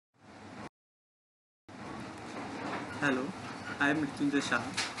Hello, I am Mrityunjoy.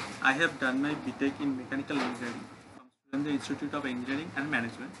 I have done my BTech in Mechanical Engineering from Surendra Institute of Engineering and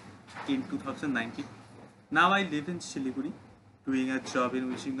Management in 2019. Now I live in Siliguri, doing a job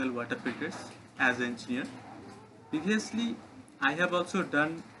in Bengal water filters as an engineer. Previously, I have also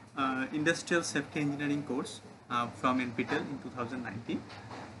done Industrial Safety Engineering course from NPTEL in 2019.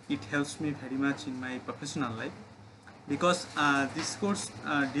 It helps me very much in my professional life because this course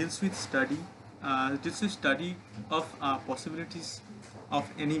deals with study of possibilities of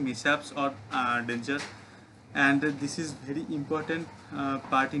any mishaps or danger, and this is very important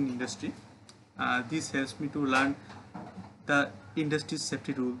part in industry. This helps me to learn the industry's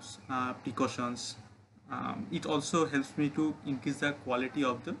safety rules, precautions. It also helps me to increase the quality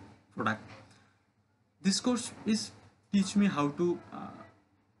of the product. This course is teach me how to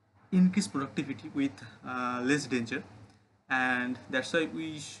increase productivity with less danger, and that's why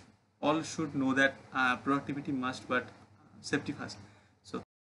we all should know that productivity must, but safety first.